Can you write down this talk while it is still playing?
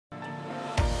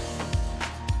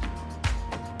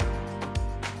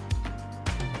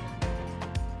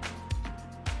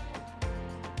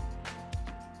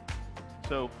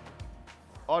So,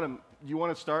 Autumn, you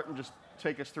want to start and just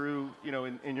take us through,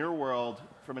 in your world,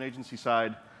 from an agency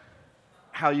side,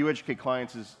 how you educate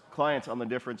clients on the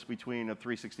difference between a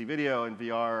 360 video and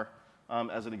VR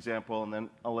as an example, and then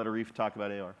I'll let Ariff talk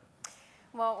about AR.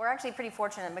 Well, we're actually pretty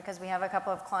fortunate because we have a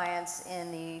couple of clients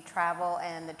in the travel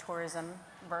and the tourism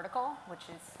vertical, which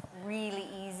is really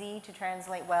easy to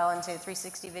translate well into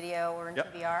 360 video or into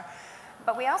VR.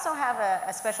 But we also have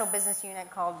a special business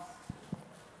unit called,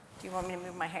 do you want me to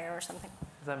move my hair or something?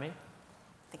 Is that me? I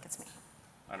think it's me.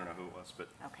 I don't know who it was, but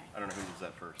okay. I don't know who does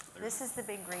that first. This is the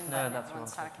big green button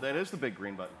everyone's talking about. That is the big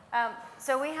green button.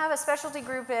 So we have a specialty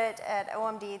group at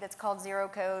OMD that's called Zero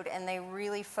Code, and they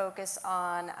really focus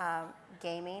on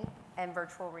gaming and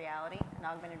virtual reality and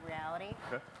augmented reality.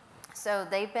 Okay. So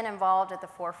they've been involved at the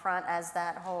forefront as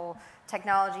that whole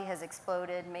technology has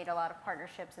exploded, made a lot of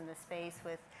partnerships in the space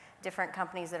with different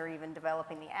companies that are even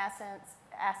developing the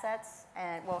assets,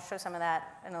 and we'll show some of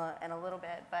that in a little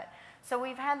bit. But so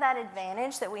we've had that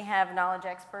advantage that we have knowledge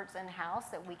experts in-house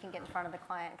that we can get in front of the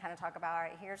client and kind of talk about, all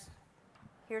right,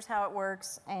 here's how it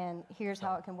works, and here's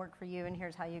how it can work for you, and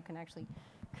here's how you can actually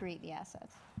create the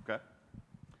assets. Okay.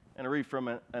 And Ariff, from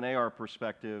an AR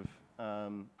perspective,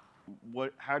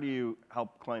 how do you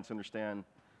help clients understand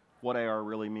what AR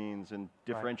really means and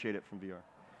differentiate it from VR?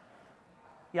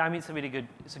 Yeah, I mean,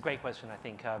 it's a great question, I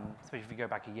think, especially if you go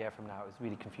back a year from now, it's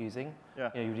really confusing. Yeah.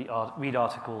 You read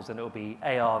articles and it'll be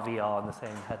AR, VR in the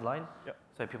same headline. Yep.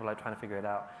 So people are trying to figure it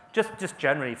out. Just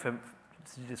generally, to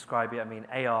describe it, I mean,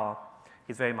 AR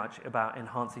is very much about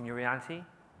enhancing your reality.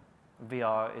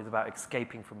 VR is about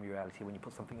escaping from reality when you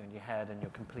put something on your head and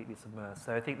you're completely submersed.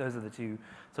 So I think those are the two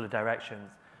sort of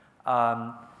directions.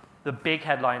 The big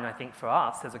headline, I think, for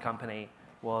us as a company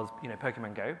was,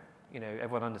 Pokemon Go.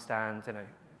 Everyone understands,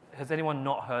 has anyone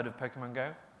not heard of Pokemon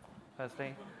Go,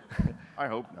 firstly? I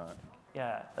hope not.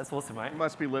 Yeah, that's awesome, right? You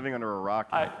must be living under a rock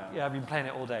right now. Yeah, I've been playing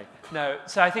it all day. No,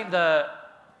 so I think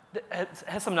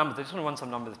here's some numbers. I just want to run some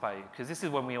numbers by you, because this is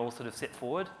when we all sort of sit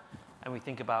forward and we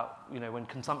think about, when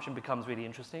consumption becomes really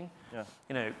interesting.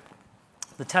 Yeah.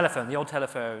 The telephone, the old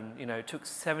telephone, took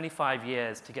 75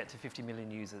 years to get to 50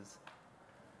 million users.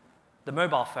 The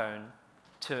mobile phone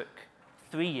took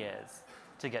 3 years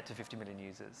to get to 50 million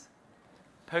users.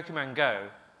 Pokemon Go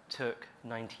took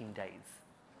 19 days.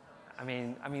 I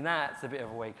mean, that's a bit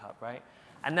of a wake up, right?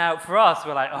 And now for us,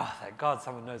 we're like, oh, thank God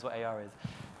someone knows what AR is.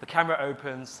 The camera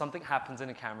opens, something happens in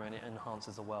a camera, and it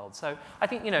enhances the world. So I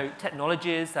think,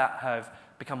 technologies that have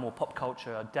become more pop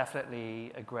culture are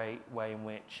definitely a great way in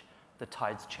which the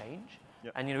tides change.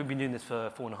 Yep. And, we've been doing this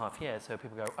for 4.5 years, so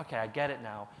people go, okay, I get it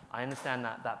now. I understand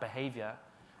that behavior.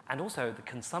 And also the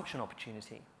consumption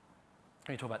opportunity.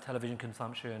 When you talk about television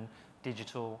consumption,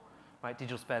 digital, right?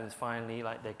 Digital spend is finally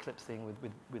like the eclipsing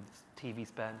with TV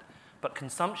spend. But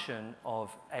consumption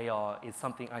of AR is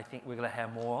something I think we're going to hear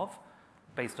more of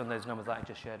based on those numbers that I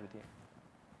just shared with you.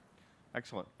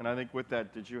 Excellent. And I think with that,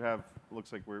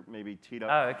 looks like we're maybe teed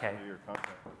up for your content.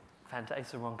 Fantastic.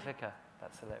 It's the wrong clicker.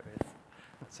 That's hilarious.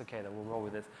 It's okay, though. We'll roll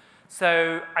with this.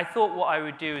 So I thought what I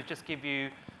would do is just give you,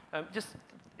 just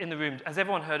in the room, has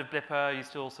everyone heard of Blippar? Are you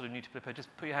still sort of new to Blippar?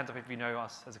 Just put your hands up if you know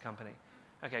us as a company.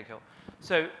 Okay, cool.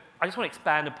 So I just want to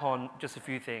expand upon just a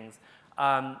few things.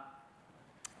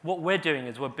 What we're doing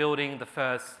is we're building the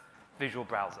first visual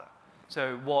browser.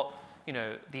 So what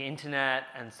the internet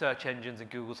and search engines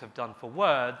and Googles have done for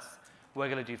words, we're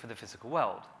going to do for the physical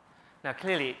world. Now,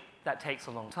 clearly, that takes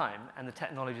a long time, and the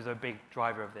technologies are a big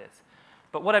driver of this.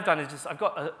 But what I've done is I've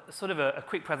got a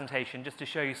quick presentation just to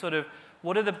show you sort of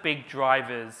what are the big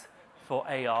drivers for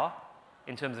AR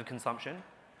in terms of consumption,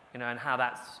 and how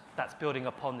that's building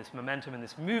upon this momentum and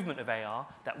this movement of AR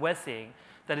that we're seeing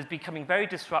that is becoming very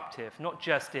disruptive, not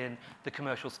just in the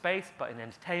commercial space, but in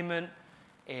entertainment,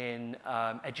 in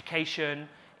education,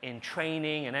 in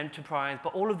training and enterprise,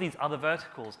 but all of these other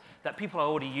verticals that people are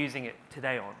already using it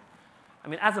today on. I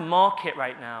mean, as a market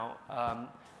right now,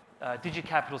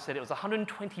 DigiCapital said it was a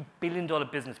 $120 billion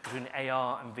business between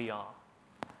AR and VR.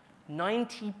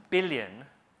 90 billion,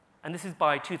 and this is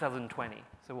by 2020.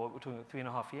 So what, we're talking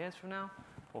about 3.5 years from now,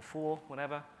 or 4,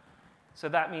 whatever. So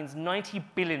that means 90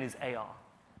 billion is AR.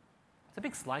 It's a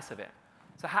big slice of it.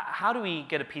 So how do we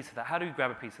get a piece of that? How do we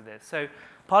grab a piece of this? So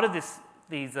part of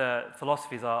these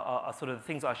philosophies are sort of the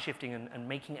things that are shifting and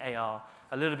making AR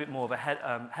a little bit more of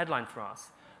a headline for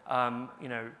us.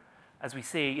 As we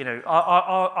see,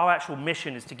 our actual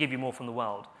mission is to give you more from the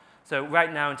world. So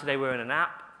right now and today we're in an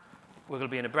app. We're going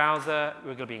to be in a browser.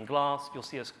 We're going to be in glass. You'll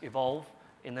see us evolve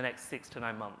in the next 6 to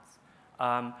 9 months.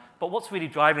 But what's really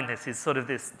driving this is sort of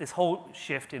this whole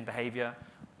shift in behavior.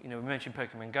 We mentioned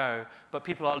Pokemon Go, but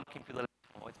people are looking for the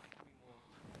more. It's becoming more.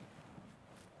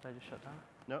 I just shut down?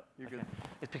 No, you're good.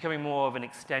 It's becoming more of an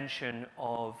extension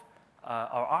of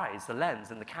our eyes, the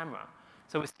lens and the camera.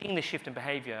 So we're seeing this shift in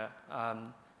behavior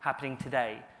happening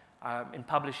today. In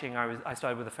publishing, I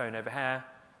started with a phone over here.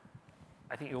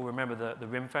 I think you'll remember the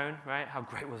RIM phone, right? How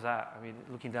great was that? I mean,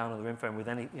 looking down on the RIM phone with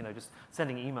just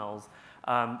sending emails,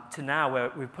 to now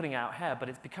where we're putting it out here, but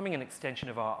it's becoming an extension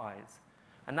of our eyes.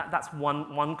 And that's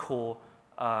one core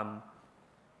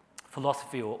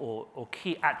philosophy or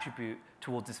key attribute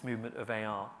towards this movement of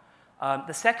AR.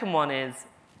 The second one is,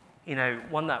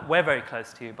 one that we're very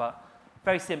close to, but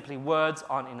very simply, words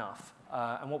aren't enough.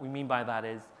 And what we mean by that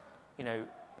is,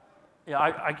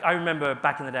 I remember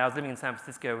back in the day, I was living in San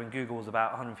Francisco when Google was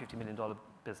about $150 million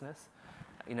business,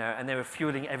 and they were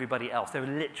fueling everybody else. They were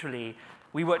literally,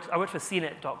 I worked for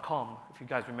CNET.com, if you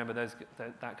guys remember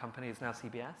that company, it's now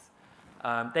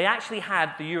CBS. They actually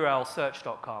had the URL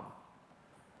search.com.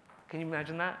 Can you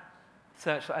imagine that?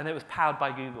 Search, and it was powered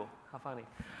by Google. How funny.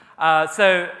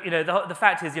 So, the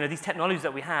fact is, these technologies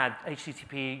that we had,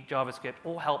 HTTP, JavaScript,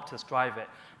 all helped us drive it.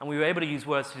 And we were able to use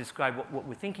words to describe what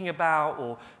we're thinking about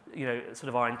or, sort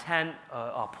of our intent,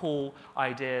 our pull,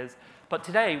 ideas. But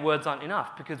today, words aren't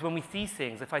enough because when we see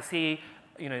things, if I see,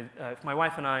 if my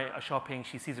wife and I are shopping,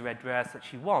 she sees a red dress that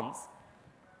she wants,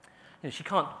 she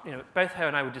can't, both her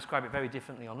and I would describe it very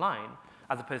differently online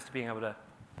as opposed to being able to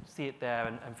see it there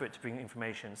and for it to bring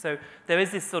information. So there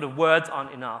is this sort of words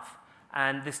aren't enough.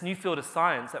 And this new field of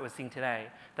science that we're seeing today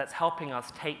that's helping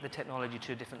us take the technology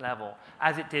to a different level,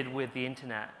 as it did with the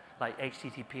internet, like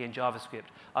HTTP and JavaScript,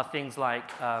 are things like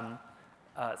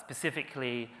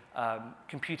specifically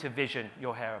computer vision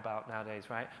you'll hear about nowadays,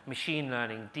 right? Machine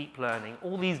learning, deep learning,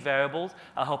 all these variables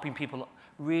are helping people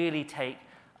really take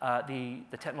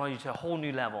the technology to a whole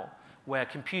new level where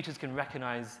computers can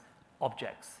recognize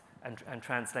objects and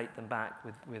translate them back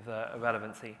with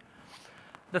relevancy.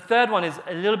 The third one is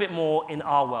a little bit more in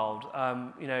our world.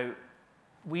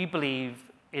 We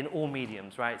believe in all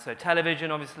mediums, right? So television,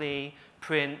 obviously,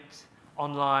 print,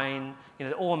 online,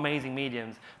 all amazing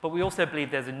mediums. But we also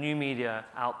believe there's a new media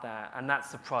out there, and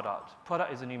that's the product.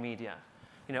 Product is a new media.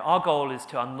 Our goal is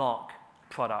to unlock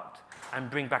product and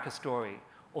bring back a story,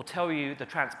 or tell you the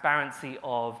transparency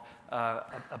of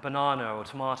a banana or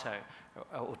tomato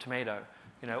or tomato.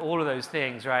 All of those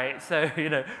things, right? So,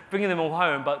 bringing them all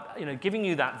home, but, giving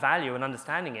you that value and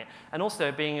understanding it, and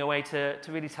also being a way to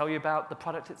really tell you about the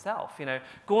product itself.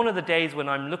 Gone are the days when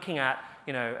I'm looking at,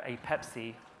 a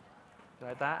Pepsi,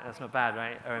 like that? That's not bad,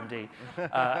 right? OMD.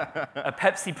 A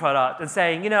Pepsi product and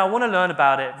saying, I want to learn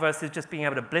about it versus just being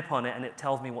able to blip on it and it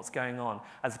tells me what's going on,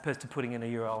 as opposed to putting in a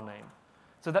URL name.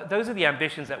 So those are the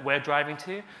ambitions that we're driving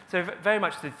to. So very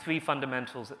much the three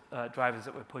fundamentals drivers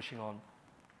that we're pushing on.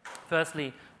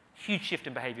 Firstly, huge shift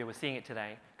in behavior. We're seeing it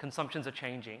today. Consumptions are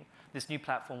changing. This new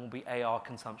platform will be AR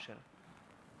consumption.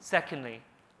 Secondly,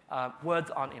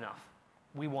 words aren't enough.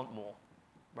 We want more,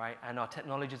 right? And our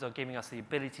technologies are giving us the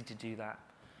ability to do that.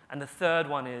 And the third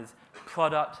one is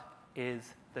product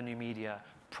is the new media.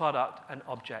 Product and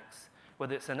objects.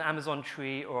 Whether it's an Amazon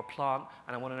tree or a plant,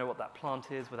 and I want to know what that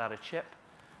plant is without a chip,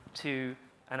 to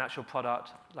an actual product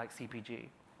like CPG.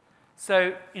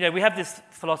 So, we have this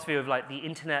philosophy of like the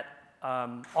internet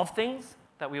of things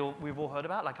that we've all heard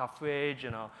about, like our fridge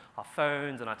and our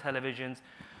phones and our televisions.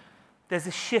 There's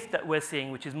a shift that we're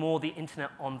seeing, which is more the internet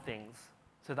on things,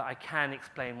 so that I can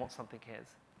explain what something is.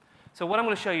 So what I'm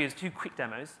going to show you is two quick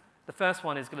demos. The first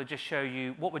one is going to just show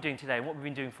you what we're doing today and what we've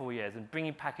been doing for years and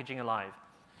bringing packaging alive.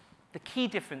 The key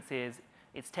difference is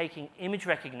it's taking image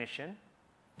recognition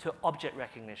to object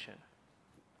recognition.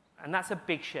 And that's a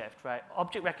big shift, right?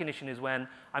 Object recognition is when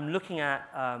I'm looking at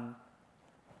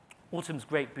Autumn's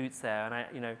great boots there,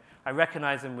 and I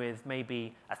recognize them with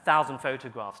maybe 1,000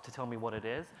 photographs to tell me what it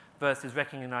is, versus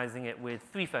recognizing it with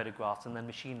 3 photographs and then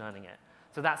machine learning it.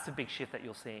 So that's the big shift that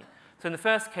you'll see. So in the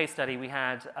first case study, we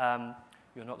had,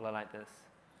 you're not going to like this.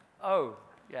 Oh,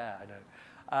 yeah, I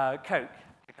know.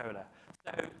 Coca-Cola.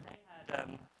 So they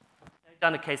had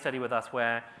done a case study with us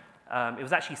where it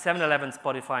was actually 7-Eleven,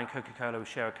 Spotify, and Coca-Cola would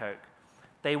share a Coke.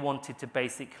 They wanted to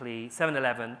basically,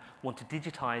 7-Eleven wanted to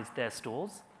digitize their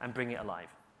stores and bring it alive.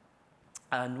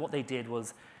 And what they did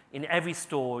was, in every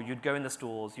store, you'd go in the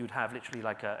stores, you'd have literally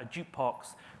like a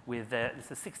jukebox with it's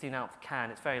a 16-ounce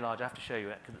can. It's very large. I have to show you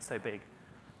it because it's so big,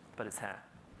 but it's here.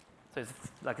 So it's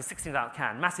like a 16-ounce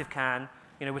can, massive can.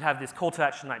 We'd have this call to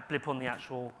action, like blip on the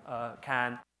actual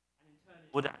can. And in turn,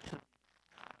 it would actually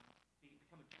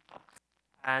become a jukebox.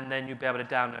 And then you'd be able to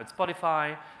download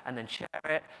Spotify and then share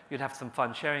it. You'd have some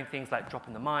fun sharing things like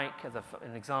dropping the mic as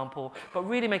an example, but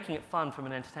really making it fun from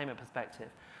an entertainment perspective.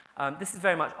 This is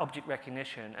very much object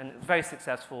recognition, and very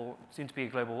successful, soon to be a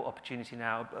global opportunity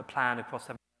now, a plan across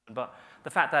 7. But the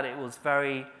fact that it was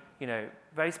very,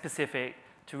 very specific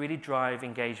to really drive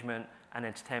engagement and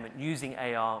entertainment using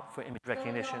AR for image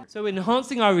recognition. So we're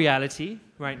enhancing our reality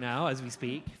right now as we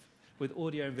speak with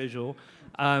audio and visual.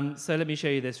 So let me show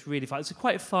you this really fast. It's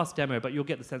quite a fast demo, but you'll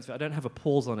get the sense of it. I don't have a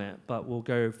pause on it, but we'll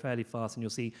go fairly fast, and you'll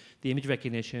see the image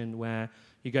recognition where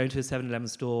you go into a 7-Eleven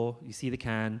store, you see the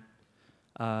can,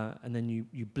 and then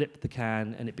you blip the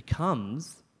can, and it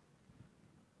becomes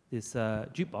this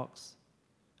jukebox.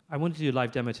 I wanted to do a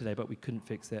live demo today, but we couldn't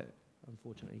fix it,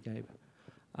 unfortunately, Gabe.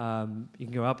 You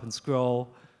can go up and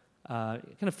scroll, kind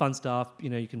of fun stuff.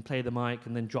 You can play the mic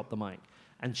and then drop the mic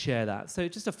and share that. So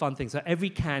just a fun thing. So every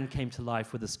can came to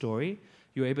life with a story.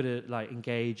 You were able to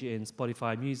engage in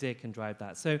Spotify music and drive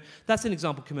that. So that's an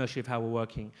example commercially of how we're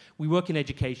working. We work in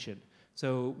education.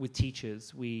 So with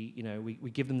teachers, we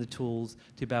give them the tools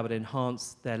to be able to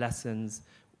enhance their lessons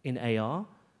in AR,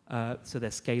 so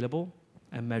they're scalable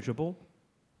and measurable.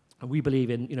 And we believe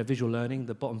in visual learning.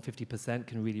 The bottom 50%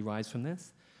 can really rise from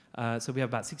this. So we have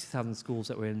about 60,000 schools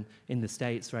that we're in the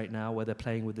States right now where they're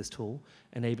playing with this tool,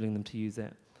 enabling them to use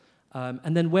it.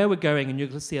 And then where we're going, and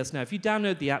you'll see us now, if you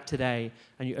download the app today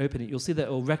and you open it, you'll see that it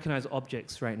will recognize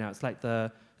objects right now. It's like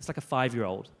a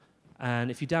 5-year-old.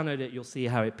 And if you download it, you'll see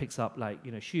how it picks up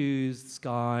shoes,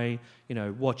 sky,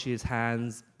 watches,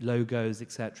 hands, logos,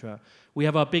 etc. We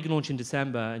have our big launch in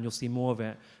December, and you'll see more of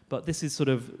it. But this is sort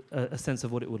of a sense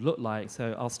of what it would look like.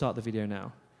 So I'll start the video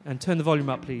now. And turn the volume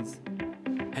up, please.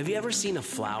 Have you ever seen a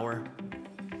flower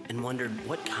and wondered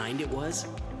what kind it was?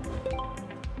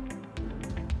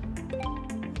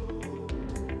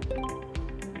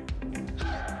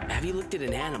 Have you looked at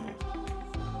an animal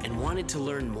and wanted to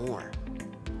learn more?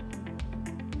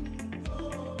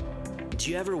 Do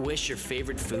you ever wish your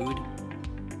favorite food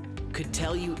could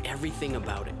tell you everything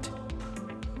about it?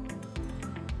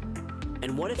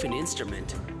 And what if an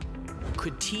instrument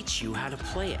could teach you how to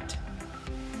play it?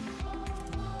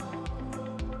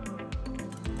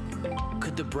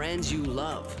 Could the brands you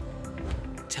love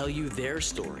tell you their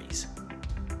stories?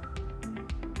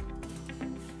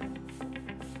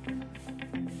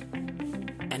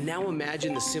 And now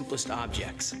imagine the simplest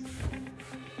objects,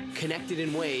 connected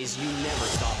in ways you never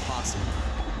thought possible.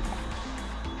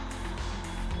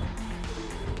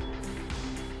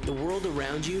 The world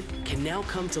around you can now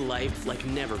come to life like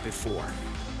never before,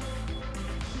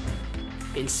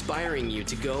 inspiring you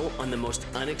to go on the most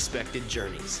unexpected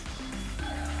journeys.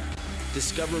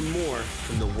 Discover more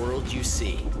from the world you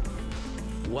see.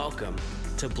 Welcome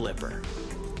to Blippar.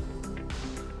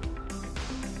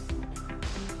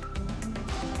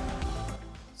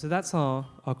 So that's our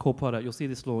core product. You'll see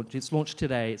this launch. It's launched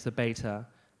today. It's a beta,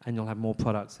 and you'll have more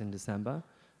products in December.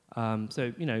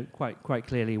 So quite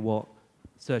clearly what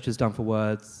search has done for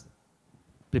words,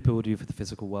 Blippar will do for the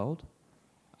physical world,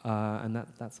 and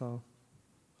that's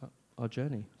our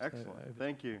journey. Excellent. So,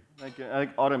 thank you. Thank you. I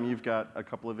think, Autumn, you've got a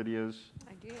couple of videos.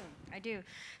 I do.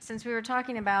 Since we were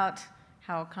talking about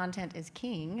how content is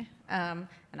king, and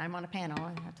I'm on a panel,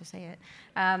 I have to say it,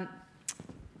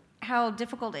 how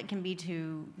difficult it can be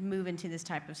to move into this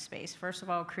type of space. First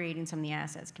of all, creating some of the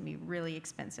assets can be really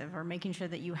expensive, or making sure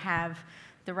that you have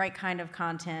the right kind of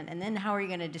content, and then how are you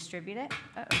going to distribute it?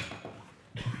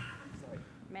 Sorry.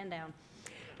 Man down.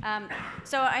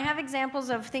 So I have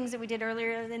examples of things that we did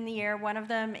earlier in the year. One of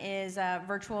them is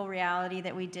virtual reality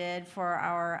that we did for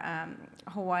our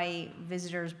Hawaii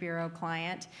Visitors Bureau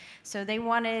client. So they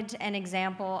wanted an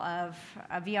example of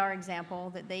a VR example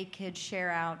that they could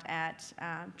share out at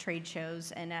trade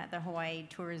shows and at the Hawaii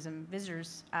Tourism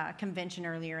Visitors Convention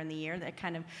earlier in the year that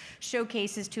kind of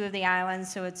showcases 2 of the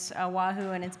islands. So it's Oahu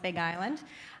and it's Big Island.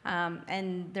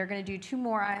 And they're going to do 2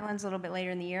 more islands a little bit later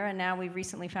in the year, and now we've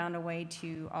recently found a way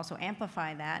to also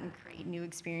amplify that and create new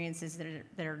experiences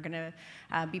that are going to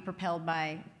be propelled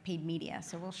by paid media.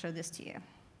 So we'll show this to you,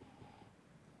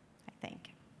 I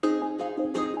think.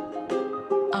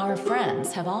 Our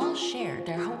friends have all shared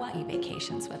their Hawaii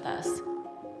vacations with us.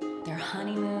 Their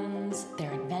honeymoons,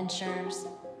 their adventures,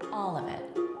 all of it.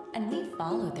 And we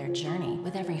followed their journey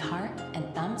with every heart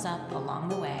and thumbs up along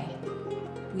the way.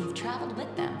 We've traveled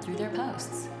with them through their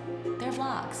posts, their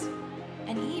vlogs,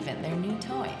 and even their new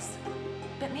toys.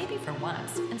 But maybe for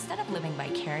once, instead of living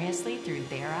vicariously through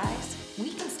their eyes,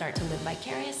 we can start to live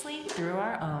vicariously through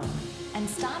our own and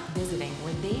stop visiting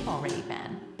where they've already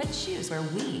been, but choose where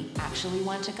we actually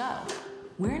want to go.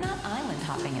 We're not island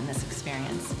hopping in this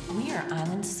experience, we are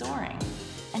island soaring.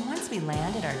 And once we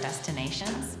land at our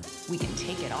destinations, we can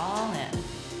take it all in.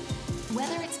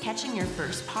 Whether it's catching your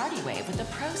first party wave with a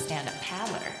pro stand-up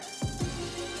paddler,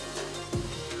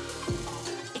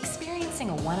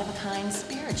 witnessing a one-of-a-kind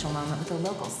spiritual moment with a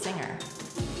local singer,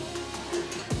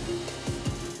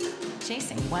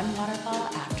 chasing one waterfall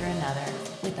after another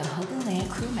with a Hogulea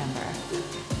crew member,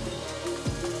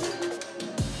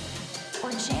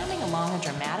 or jamming along a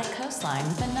dramatic coastline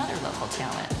with another local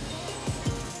talent.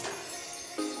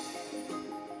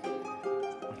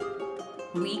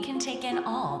 We can take in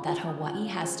all that Hawaii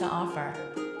has to offer,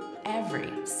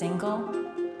 every single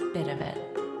bit of it.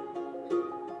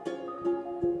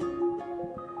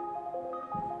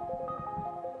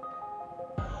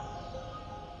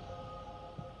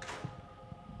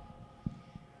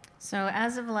 So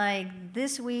as of like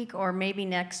this week or maybe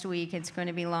next week, it's going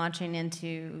to be launching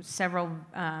into several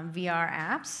VR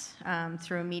apps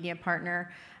through a media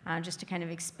partner just to kind of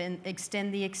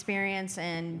extend the experience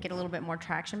and get a little bit more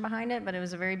traction behind it. But it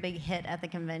was a very big hit at the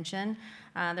convention.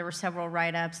 There were several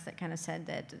write-ups that kind of said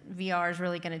that VR is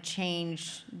really going to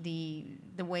change the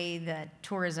way that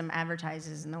tourism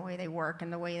advertises and the way they work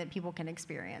and the way that people can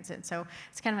experience it. So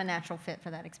it's kind of a natural fit for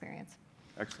that experience.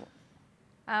 Excellent.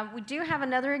 We do have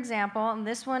another example, and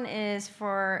this one is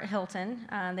for Hilton.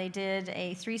 They did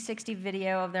a 360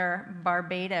 video of their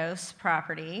Barbados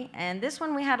property, and this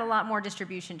one we had a lot more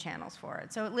distribution channels for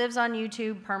it. So it lives on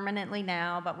YouTube permanently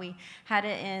now, but we had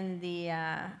it in the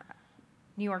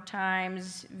New York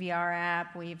Times VR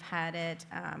app. We've had it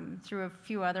through a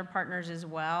few other partners as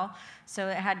well. So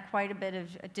it had quite a bit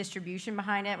of distribution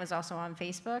behind it. It was also on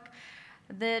Facebook.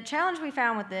 The challenge we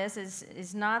found with this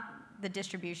is not the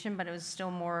distribution, but it was still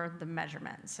more the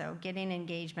measurement. So getting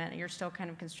engagement, you're still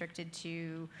kind of constricted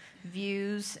to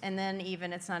views, and then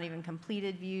even it's not even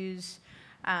completed views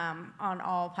on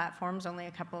all platforms. Only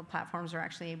a couple of platforms are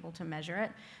actually able to measure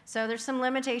it. So there's some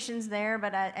limitations there,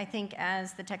 but I think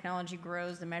as the technology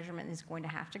grows, the measurement is going to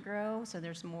have to grow, so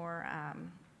there's more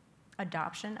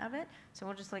adoption of it. So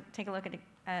we'll just take a look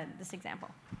at this example.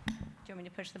 Do you want me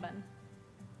to push the button?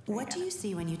 What do you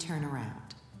see when you turn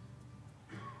around?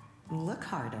 Look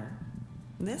harder.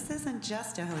 This isn't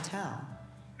just a hotel.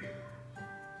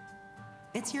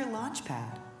 It's your launch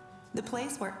pad, the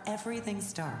place where everything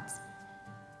starts.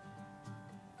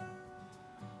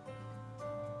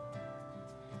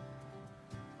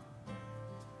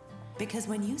 Because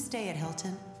when you stay at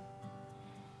Hilton,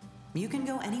 you can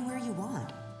go anywhere you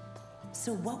want.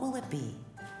 So what will it be?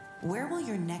 Where will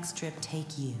your next trip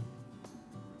take you?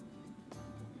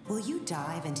 Will you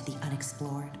dive into the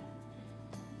unexplored?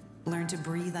 Learn to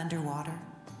breathe underwater?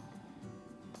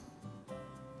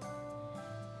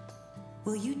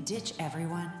 Will you ditch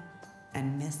everyone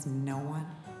and miss no one?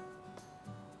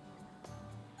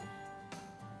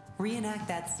 Reenact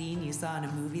that scene you saw in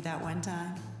a movie that one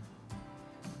time?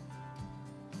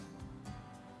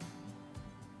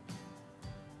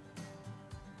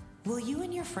 Will you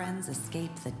and your friends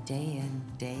escape the day in,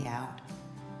 day out?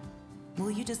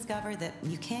 Will you discover that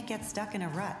you can't get stuck in a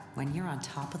rut when you're on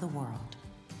top of the world?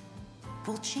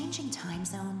 Will changing time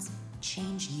zones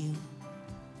change you?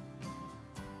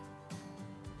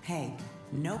 Hey,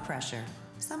 no pressure.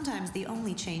 Sometimes the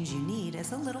only change you need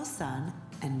is a little sun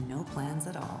and no plans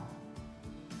at all.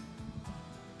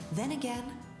 Then again,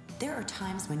 there are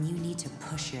times when you need to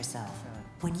push yourself,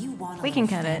 when you want a little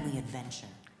family adventure.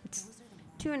 It's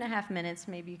 2.5 minutes.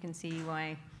 Maybe you can see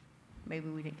why maybe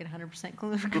we didn't get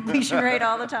 100% completion rate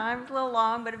all the time. It's a little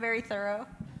long, but very thorough.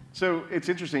 So it's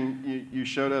interesting, you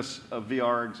showed us a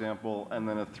VR example and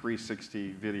then a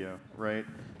 360 video, right?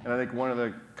 And I think one of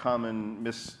the common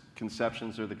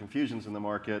misconceptions or the confusions in the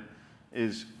market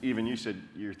is, even you said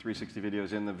your 360 video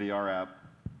is in the VR app,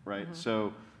 right? Mm-hmm.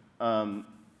 So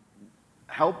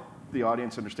help the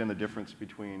audience understand the difference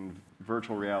between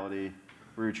virtual reality,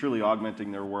 where you're truly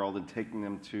augmenting their world and taking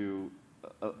them to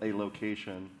a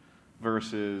location,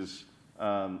 versus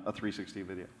a 360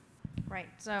 video. Right.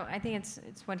 So I think it's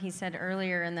what he said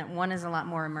earlier, in that one is a lot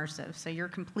more immersive. So you're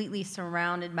completely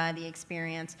surrounded by the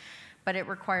experience, but it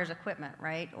requires equipment,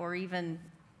 right? Or even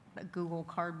a Google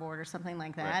Cardboard or something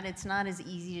like that. Right. It's not as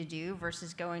easy to do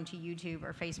versus going to YouTube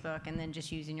or Facebook and then just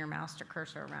using your mouse to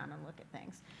cursor around and look at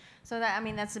things. So that, I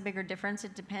mean, that's the bigger difference.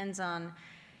 It depends on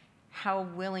how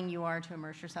willing you are to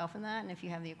immerse yourself in that and if you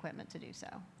have the equipment to do so.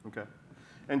 Okay.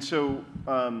 And so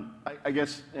I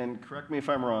guess, and correct me if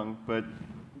I'm wrong, but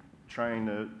trying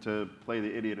to play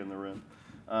the idiot in the room,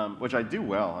 which I do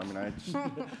well. I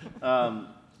mean,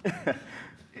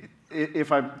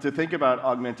 if I'm to think about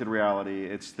augmented reality,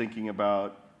 it's thinking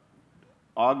about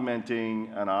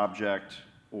augmenting an object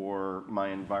or my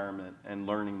environment and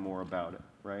learning more about it,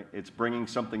 right? It's bringing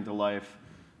something to life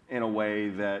in a way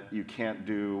that you can't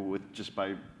do with just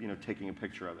by taking a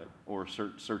picture of it or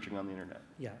searching on the internet.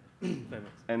 Yeah, very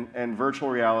much. And virtual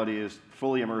reality is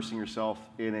fully immersing yourself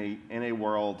in a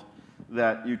world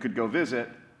that you could go visit,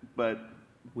 but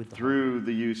through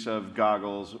the use of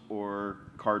goggles or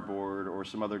cardboard or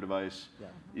some other device,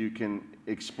 you can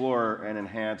explore and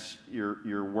enhance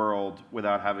your world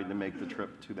without having to make the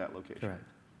trip to that location. Correct.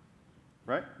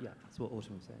 Right? Yeah, that's what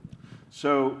Autumn was saying.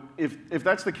 So if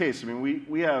that's the case, I mean,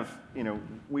 we have,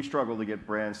 we struggle to get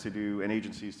brands to do, and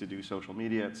agencies to do social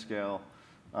media at scale,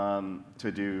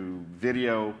 to do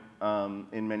video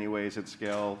in many ways at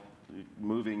scale.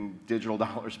 Moving digital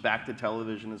dollars back to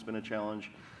television has been a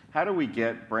challenge. How do we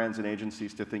get brands and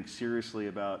agencies to think seriously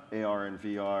about AR and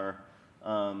VR,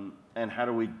 and how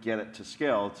do we get it to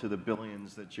scale to the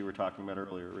billions that you were talking about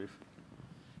earlier, Ariff?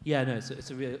 Yeah, no,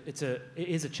 it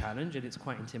is a challenge, and it's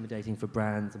quite intimidating for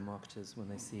brands and marketers when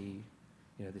they see,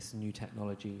 this new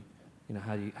technology.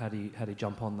 How do you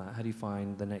jump on that? How do you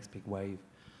find the next big wave?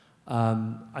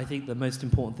 I think the most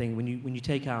important thing when you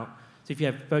take out, so if you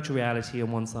have virtual reality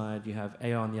on one side, you have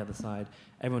AR on the other side.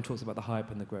 Everyone talks about the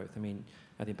hype and the growth. I mean,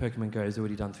 I think Pokemon Go has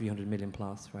already done 300 million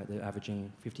plus, right? They're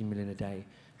averaging 15 million a day.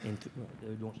 They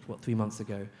launched 3 months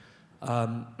ago,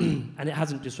 and it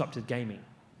hasn't disrupted gaming,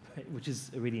 which is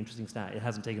a really interesting stat. It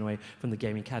hasn't taken away from the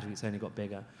gaming category, it's only got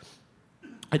bigger.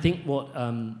 I think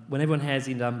when everyone hears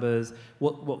the numbers,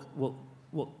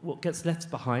 what gets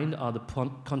left behind are the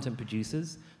content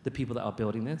producers, the people that are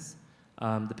building this,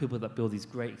 the people that build these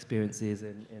great experiences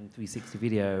in 360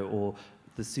 video, or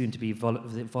the soon-to-be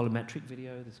volumetric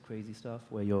video, this crazy stuff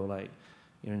where you're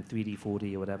in 3D,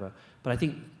 4D, or whatever. But I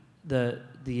think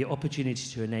the opportunity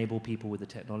to enable people with the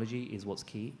technology is what's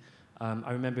key.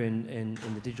 I remember in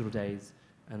the digital days,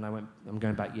 and I'm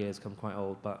going back years because I'm quite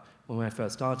old, but when I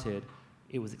first started,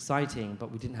 it was exciting,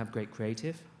 but we didn't have great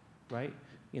creative, right?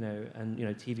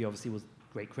 TV obviously was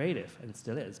great creative, and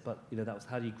still is, but that was,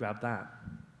 how do you grab that?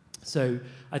 So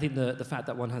I think the fact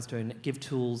that one has to give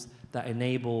tools that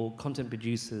enable content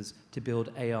producers to build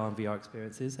AR and VR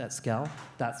experiences at scale,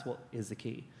 that's what is the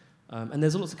key. And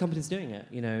there's lots of companies doing it,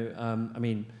 I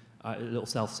mean, a little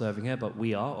self-serving here, but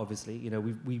we are, obviously.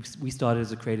 We started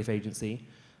as a creative agency,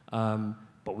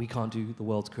 but we can't do the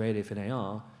world's creative in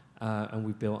AR, and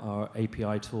we've built our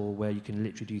API tool where you can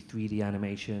literally do 3D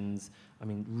animations, I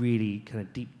mean, really kind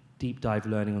of deep dive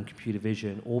learning on computer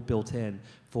vision, all built in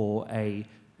for a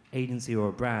agency or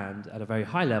a brand at a very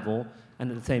high level, and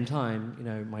at the same time,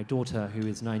 my daughter, who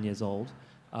is 9 years old,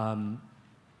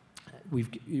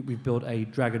 we've built a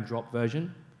drag and drop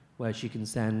version where she can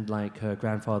send her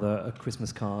grandfather a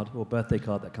Christmas card or birthday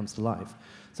card that comes to life.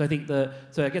 So I think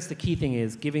I guess the key thing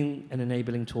is giving and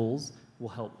enabling tools will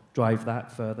help drive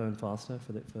that further and faster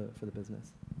for the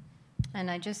business. And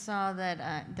I just saw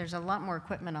that there's a lot more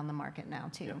equipment on the market now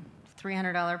too. Yeah.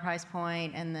 $300 price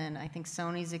point, and then I think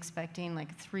Sony's expecting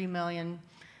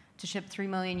to ship 3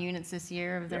 million units this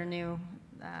year of their new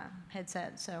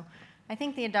headset. So I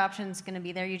think the adoption's going to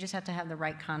be there. You just have to have the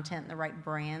right content, the right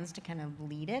brands to kind of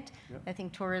lead it. Yep. I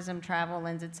think tourism, travel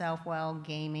lends itself well,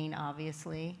 gaming,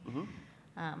 obviously.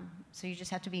 Mm-hmm. So you just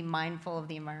have to be mindful of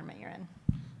the environment you're in.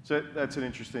 So that's an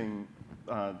interesting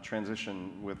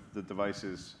transition with the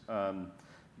devices. A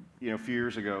few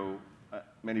years ago,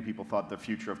 many people thought the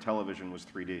future of television was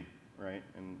 3D, right?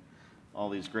 And all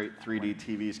these great 3D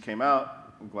TVs came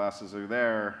out, glasses are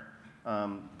there.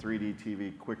 3D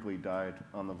TV quickly died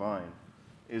on the vine.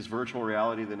 Is virtual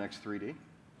reality the next 3D?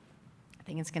 I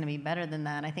think it's going to be better than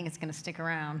that. I think it's going to stick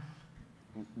around.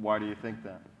 Why do you think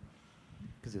that?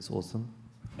 Because it's awesome.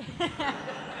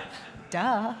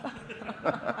 Duh.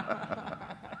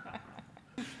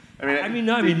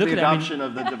 The adoption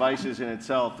of the devices in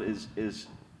itself is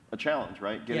a challenge,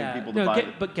 right? Getting people to buy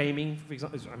it. But gaming, for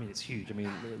example, it's huge.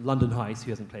 London Heist,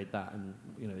 who hasn't played that? And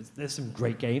there's some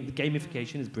great game. The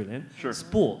gamification is brilliant. Sure.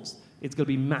 Sports, it's going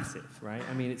to be massive, right?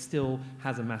 It still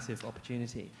has a massive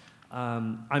opportunity.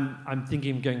 I'm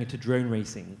thinking of going into drone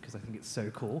racing because I think it's so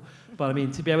cool. But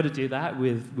to be able to do that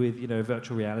with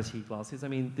virtual reality glasses,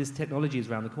 this technology is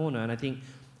around the corner, and I think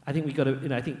we've got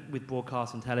to. I think with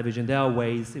broadcast and television, there are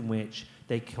ways in which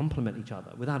they complement each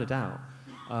other, without a doubt.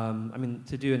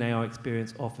 To do an AR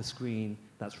experience off a screen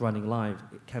that's running live,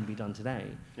 it can be done today.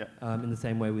 Yeah. In the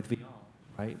same way with VR,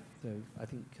 right? So I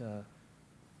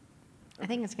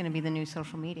think it's going to be the new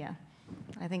social media.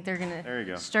 I think they're going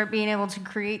to start being able to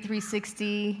create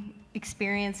 360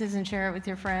 experiences and share it with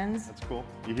your friends. That's cool.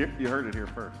 You heard it here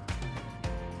first.